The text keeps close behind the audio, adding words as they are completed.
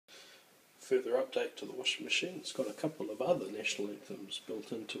further update to the washing machine. It's got a couple of other national anthems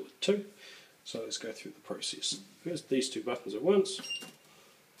built into it too, so let's go through the process. First, these two buttons at once,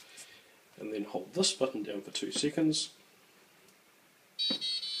 and then hold this button down for 2 seconds.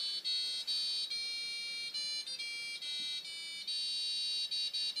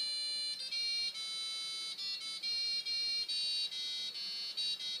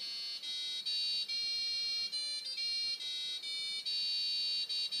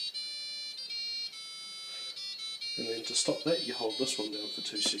 And then to stop that, you hold this one down for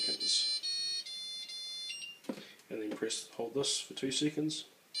 2 seconds. And then hold this for 2 seconds.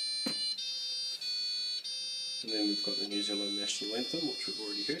 And then we've got the New Zealand National Anthem, which we've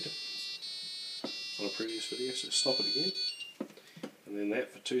already heard on a previous video, so stop it again. And then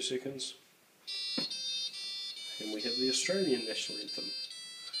that for 2 seconds. And we have the Australian National Anthem.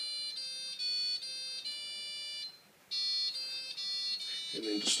 And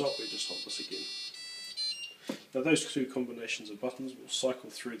then to stop, we just hold this again. Now those two combinations of buttons will cycle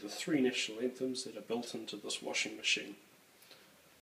through the 3 national anthems that are built into this washing machine.